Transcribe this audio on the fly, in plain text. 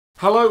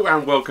Hello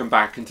and welcome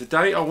back, and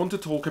today I want to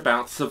talk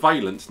about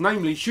surveillance,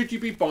 namely should you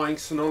be buying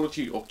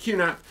Synology or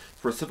QNAP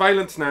for a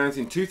surveillance NAS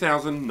in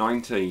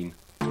 2019.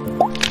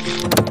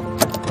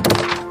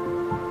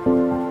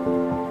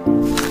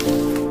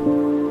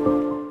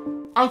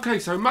 Okay,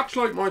 so much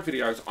like my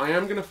videos, I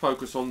am going to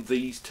focus on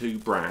these two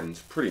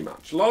brands pretty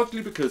much,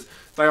 largely because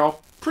they are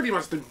pretty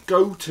much the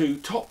go-to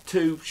top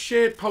two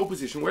shared pole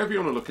position, wherever you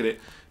want to look at it,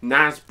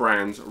 NAS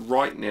brands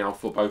right now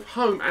for both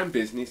home and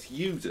business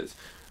users.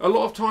 A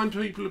lot of times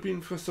people have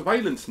been, for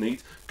surveillance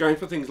needs, going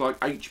for things like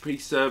HP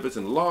servers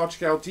and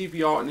large-scale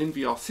DVR and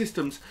NVR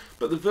systems,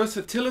 but the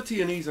versatility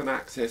and ease of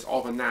access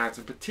of a NAS,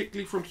 and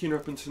particularly from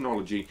QNAP and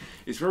Synology,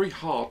 is very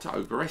hard to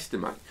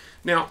overestimate.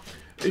 Now,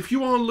 if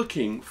you are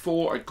looking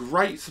for a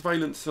great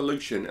surveillance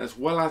solution, as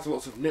well as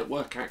lots of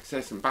network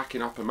access and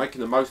backing up and making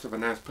the most of a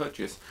NAS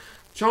purchase,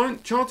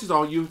 chances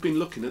are you've been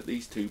looking at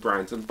these two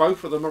brands, and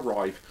both of them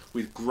arrive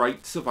with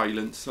great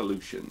surveillance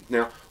solutions.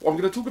 Now, I'm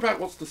going to talk about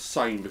what's the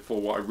same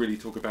before I really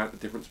talk about the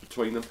difference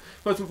between them.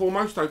 First and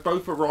foremost, they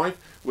both arrive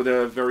with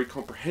a very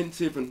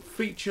comprehensive and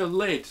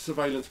feature-led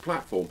surveillance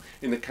platform.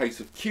 In the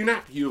case of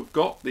QNAP, you've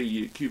got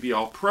the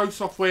QVR Pro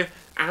software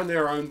and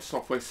their own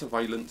software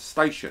surveillance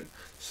station.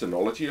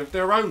 Synology have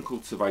their own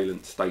called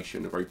Surveillance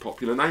Station, a very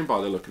popular name by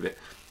the look of it.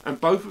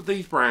 And both of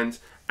these brands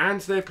and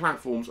their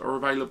platforms are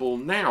available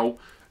now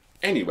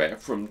anywhere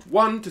from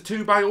 1 to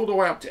 2 bay all the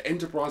way up to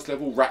enterprise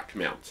level rack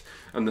mounts,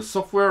 and the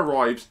software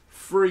arrives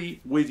free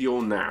with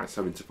your NAS.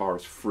 So insofar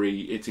as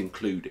free, it's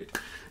included.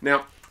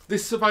 Now,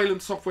 this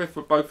surveillance software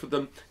for both of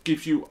them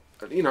gives you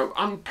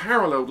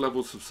unparalleled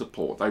levels of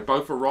support. They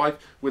both arrive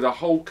with a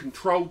whole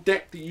control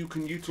deck that you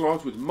can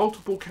utilize with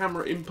multiple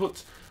camera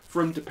inputs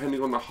from,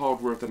 depending on the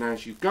hardware of the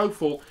NAS you go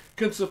for,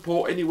 can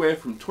support anywhere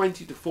from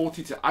 20 to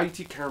 40 to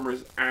 80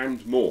 cameras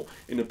and more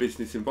in a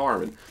business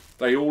environment.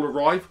 They all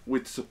arrive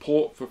with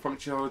support for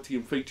functionality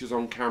and features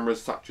on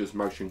cameras such as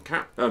motion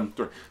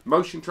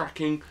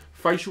tracking,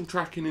 facial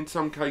tracking in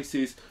some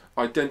cases,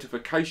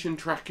 identification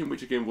tracking,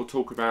 which again we'll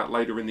talk about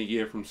later in the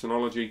year from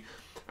Synology,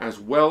 as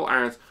well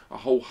as a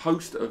whole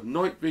host of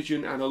night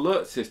vision and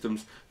alert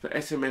systems for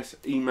SMS,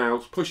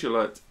 emails, push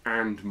alerts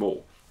and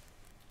more.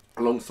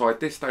 Alongside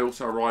this, they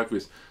also arrive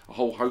with a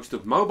whole host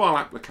of mobile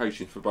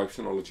applications for both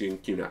Synology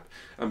and QNAP,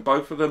 and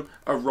both of them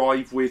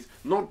arrive with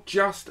not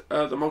just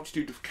the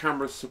multitude of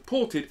cameras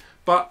supported,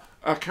 but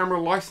a camera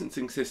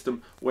licensing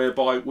system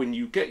whereby when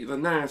you get the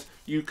NAS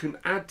you can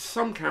add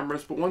some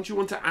cameras, but once you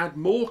want to add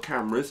more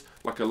cameras,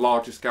 like a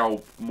larger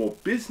scale, more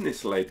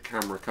business-led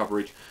camera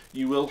coverage,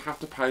 you will have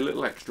to pay a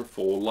little extra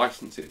for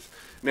licenses.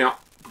 Now,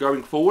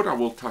 going forward, I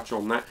will touch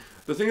on that.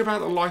 The thing about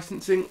the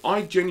licensing,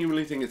 I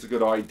genuinely think it's a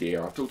good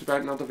idea. I've talked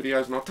about it in other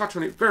videos and I'll touch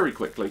on it very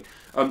quickly.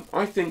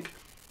 I think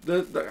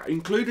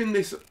including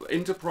this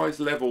enterprise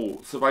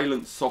level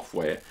surveillance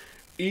software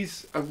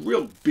is a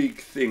real big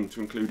thing to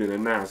include in a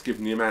NAS,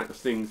 given the amount of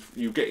things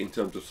you get in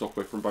terms of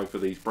software from both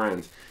of these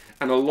brands.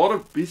 And a lot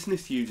of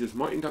business users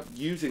might end up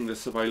using the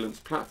surveillance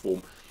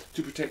platform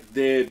to protect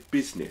their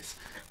business,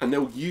 and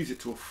they'll use it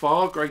to a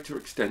far greater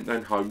extent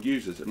than home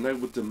users, and they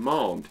will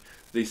demand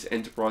this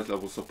enterprise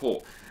level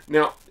support.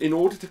 Now, in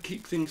order to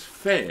keep things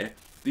fair,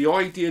 the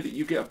idea that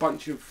you get a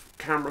bunch of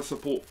camera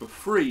support for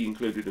free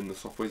included in the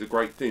software is a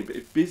great thing, but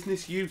if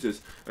business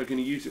users are going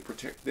to use it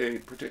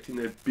protecting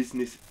their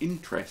business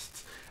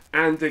interests,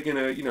 and they're going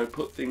to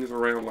put things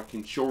around like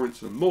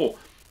insurance and more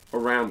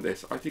around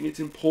this, I think it's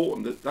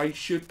important that they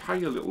should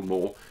pay a little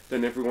more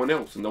than everyone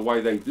else, and the way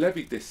they've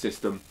levied this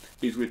system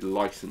is with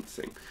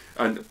licensing,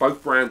 and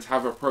both brands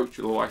have approached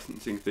the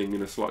licensing thing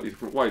in a slightly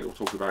different way that we'll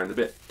talk about in a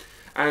bit.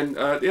 And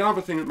the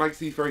other thing that makes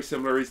these very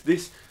similar is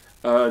this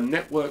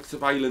network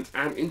surveillance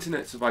and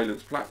internet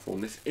surveillance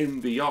platform, this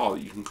NVR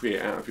that you can create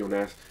out of your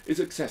NAS, is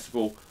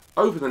accessible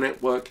over the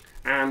network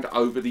and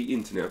over the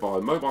internet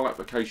via mobile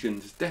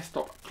applications,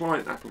 desktop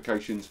client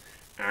applications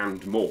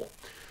and more.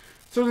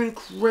 So they're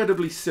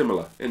incredibly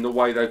similar in the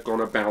way they've gone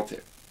about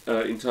it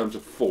in terms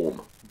of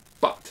form,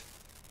 but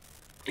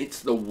it's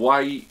the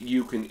way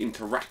you can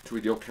interact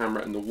with your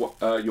camera and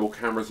your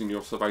cameras in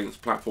your surveillance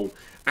platform,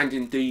 and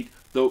indeed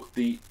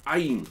the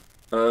aim,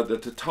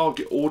 the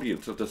target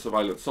audience of the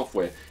surveillance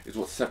software is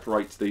what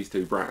separates these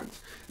two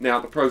brands. Now,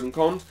 the pros and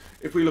cons,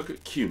 if we look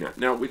at QNAP.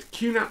 Now, with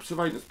QNAP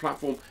surveillance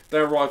platform, they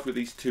arrive with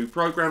these two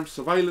programs,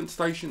 Surveillance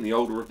Station, the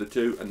older of the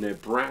two, and their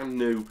brand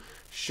new,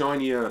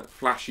 shinier,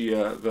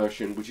 flashier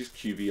version, which is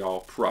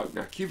QVR Pro.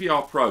 Now,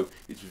 QVR Pro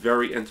is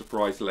very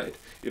enterprise-led.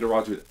 It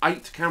arrives with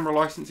 8 camera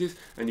licenses,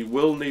 and you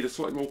will need a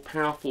slightly more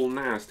powerful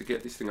NAS to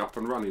get this thing up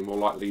and running, more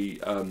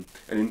likely an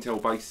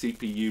Intel-based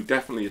CPU,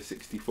 definitely a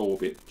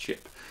 64-bit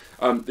chip.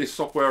 This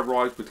software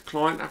arrives with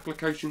client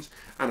applications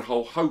and a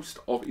whole host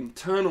of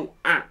internal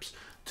apps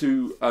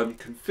to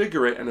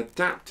configure it and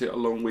adapt it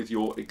along with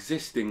your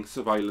existing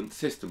surveillance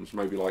systems,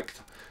 maybe like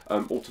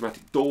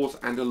automatic doors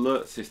and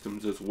alert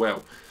systems as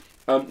well.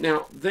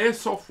 Now, their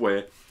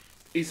software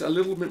is a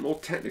little bit more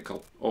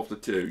technical of the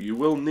two. You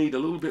will need a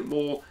little bit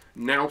more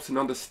nous and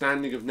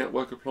understanding of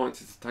network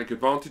appliances to take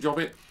advantage of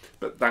it,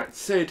 but that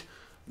said,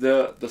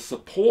 the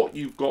support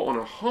you've got on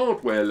a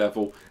hardware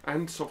level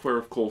and software,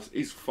 of course,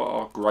 is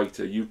far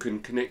greater. You can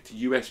connect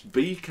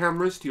USB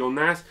cameras to your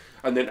NAS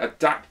and then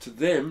adapt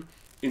them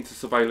into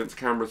surveillance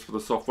cameras for the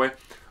software.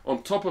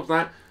 On top of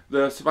that,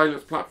 the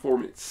surveillance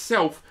platform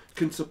itself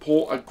can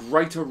support a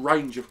greater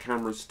range of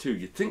cameras too.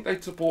 You'd think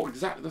they'd support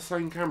exactly the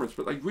same cameras,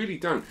 but they really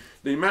don't.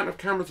 The amount of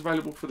cameras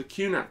available for the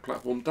QNAP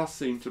platform does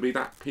seem to be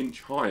that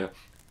pinch higher,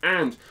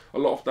 and a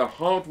lot of the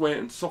hardware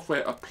and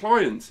software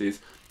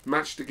appliances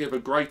match together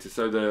greater.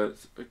 So the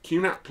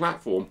QNAP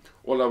platform,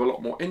 although a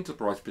lot more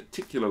enterprise,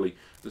 particularly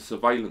the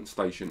Surveillance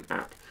Station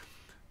app,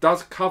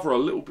 does cover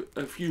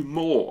a few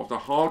more of the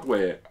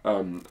hardware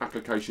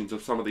applications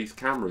of some of these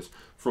cameras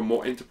from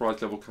more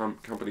enterprise level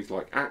companies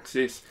like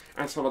Axis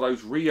and some of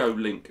those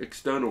Reolink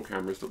external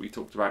cameras that we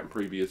talked about in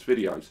previous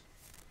videos.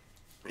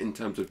 In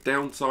terms of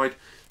downside,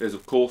 there's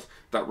of course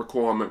that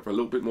requirement for a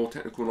little bit more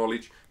technical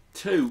knowledge.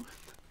 2,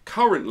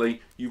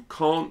 currently you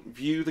can't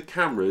view the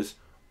cameras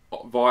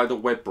via the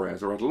web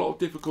browser. I had a lot of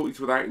difficulties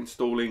without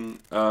installing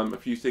a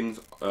few things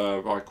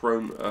via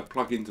Chrome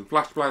plugins and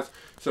Flash Player.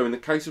 So in the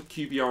case of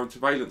QBR and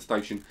Surveillance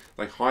Station,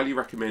 they highly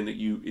recommend that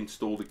you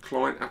install the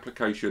client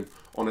application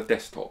on a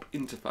desktop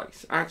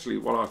interface. Actually,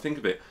 while I think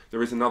of it,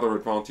 there is another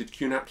advantage.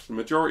 QNAPs, the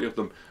majority of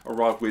them,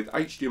 arrive with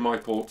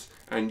HDMI ports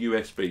and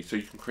USB, so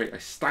you can create a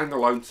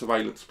standalone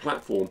surveillance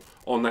platform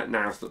on that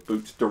NAS that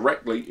boots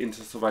directly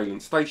into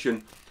Surveillance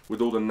Station,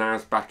 with all the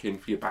NAS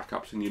backend for your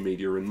backups and your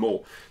media and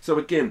more. So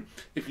again,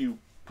 if you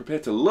prepare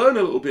to learn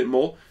a little bit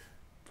more,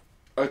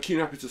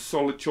 QNAP is a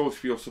solid choice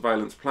for your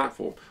surveillance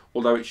platform.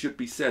 Although it should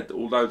be said that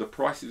although the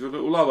price is a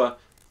little lower,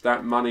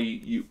 that money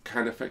you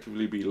can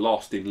effectively be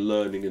lost in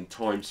learning and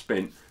time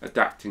spent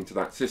adapting to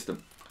that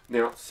system.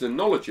 Now,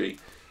 Synology,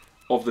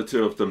 of the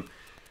two of them,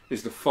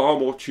 is the far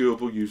more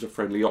chewable,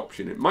 user-friendly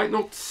option. It might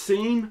not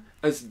seem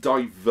as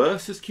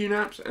diverse as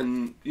QNAPs,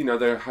 and you know,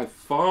 they have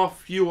far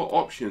fewer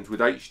options with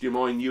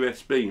HDMI and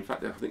USB. In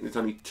fact, I think there's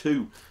only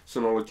 2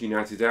 Synology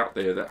NASs out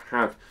there that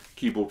have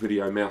keyboard,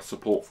 video, mouse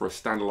support for a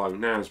standalone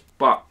NAS,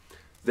 but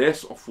their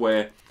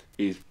software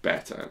is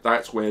better.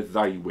 That's where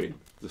they win,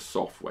 the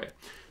software.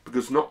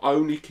 Because not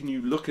only can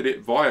you look at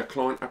it via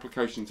client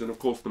applications and of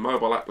course the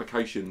mobile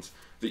applications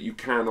that you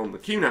can on the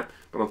QNAP,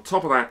 but on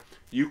top of that,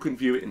 you can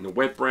view it in the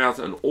web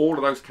browser and all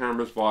of those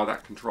cameras via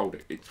that control.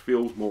 It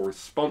feels more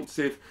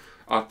responsive.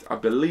 I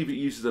believe it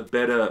uses a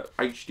better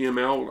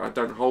HTML.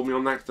 Don't hold me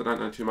on that because I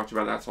don't know too much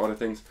about that side of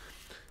things.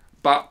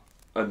 But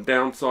on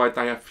downside,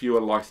 they have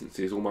fewer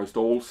licenses. Almost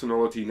all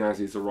Synology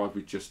NASs arrive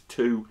with just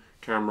 2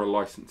 camera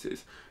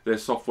licenses. Their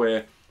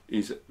software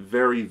is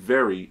very,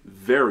 very,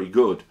 very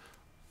good,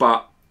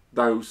 but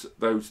those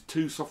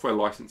 2 software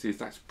licenses,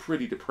 that's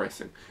pretty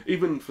depressing.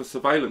 Even for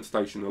Surveillance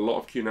Station, a lot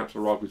of QNAPs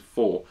arrive with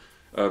 4.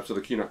 So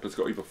the QNAP has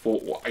got either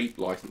 4 or 8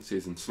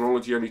 licenses, and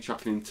Synology only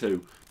chucking in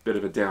 2. Bit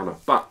of a downer.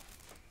 But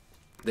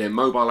their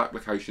mobile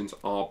applications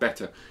are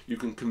better. You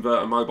can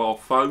convert a mobile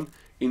phone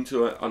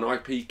into an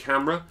IP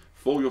camera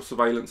for your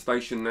Surveillance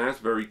Station NAS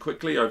very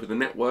quickly over the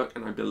network,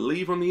 and I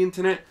believe on the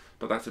internet,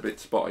 but that's a bit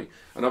spotty.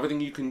 Another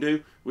thing you can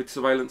do with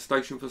Surveillance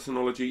Station for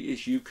Synology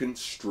is you can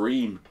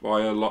stream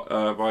via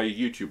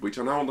YouTube, which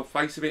I know on the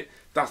face of it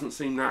doesn't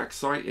seem that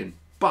exciting.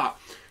 But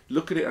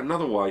look at it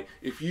another way.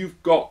 If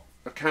you've got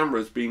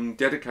cameras being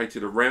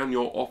dedicated around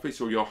your office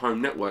or your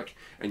home network,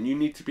 and you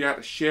need to be able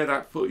to share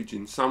that footage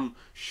in some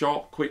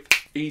sharp,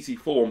 quick, easy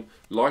form,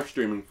 live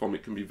streaming from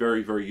it can be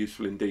very, very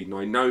useful indeed. And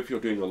I know if you're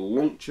doing a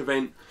launch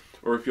event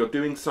or if you're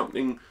doing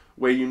something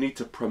where you need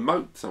to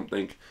promote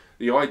something,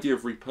 the idea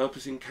of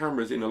repurposing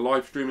cameras in a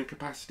live streaming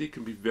capacity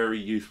can be very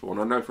useful.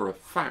 And I know for a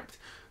fact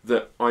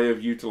that I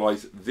have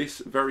utilized this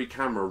very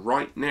camera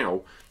right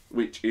now,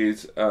 which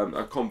is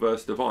a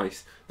Converse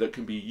device that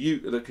can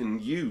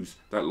use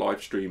that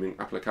live streaming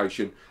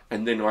application,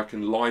 and then I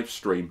can live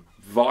stream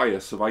via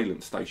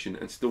Surveillance Station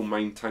and still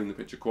maintain the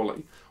picture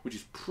quality, which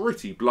is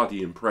pretty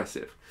bloody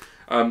impressive.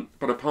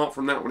 But apart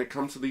from that, when it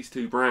comes to these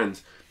 2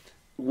 brands,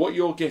 what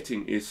you're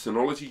getting is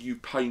Synology. You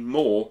pay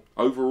more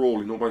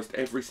overall in almost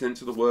every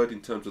sense of the word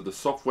in terms of the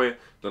software,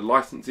 the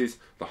licenses,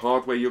 the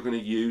hardware you're going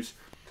to use,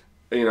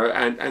 you know,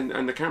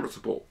 and the camera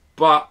support.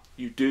 But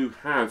you do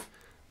have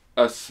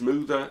a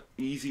smoother,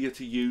 easier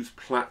to use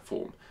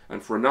platform,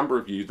 and for a number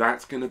of you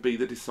that's going to be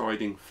the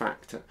deciding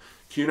factor.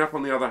 QNAP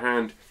on the other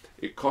hand,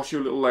 it costs you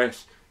a little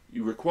less,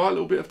 you require a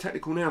little bit of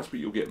technical nous, but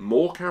you'll get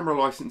more camera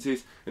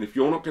licenses, and if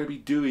you're not going to be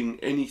doing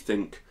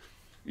anything,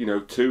 you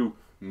know, too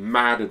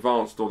mad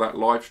advanced or that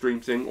live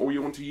stream thing, or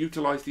you want to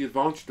utilize the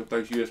advantage of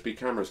those USB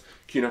cameras,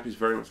 QNAP is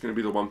very much going to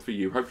be the one for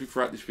you. Hopefully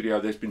throughout this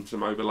video there's been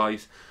some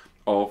overlays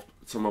of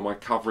some of my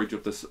coverage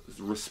of the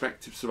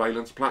respective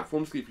surveillance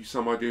platforms to give you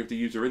some idea of the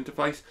user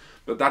interface.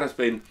 But that has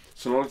been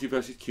Synology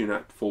versus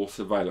QNAP for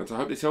surveillance. I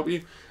hope this helped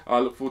you. I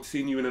look forward to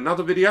seeing you in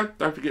another video.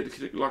 Don't forget to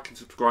click like and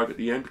subscribe at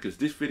the end, because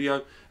this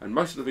video and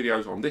most of the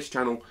videos on this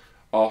channel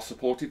are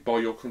supported by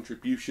your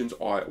contributions,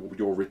 or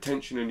your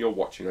retention and your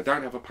watching. I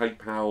don't have a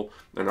PayPal,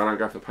 and I don't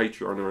go for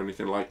Patreon or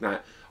anything like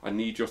that. I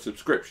need your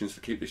subscriptions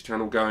to keep this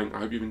channel going. I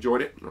hope you've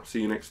enjoyed it, and I'll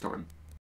see you next time.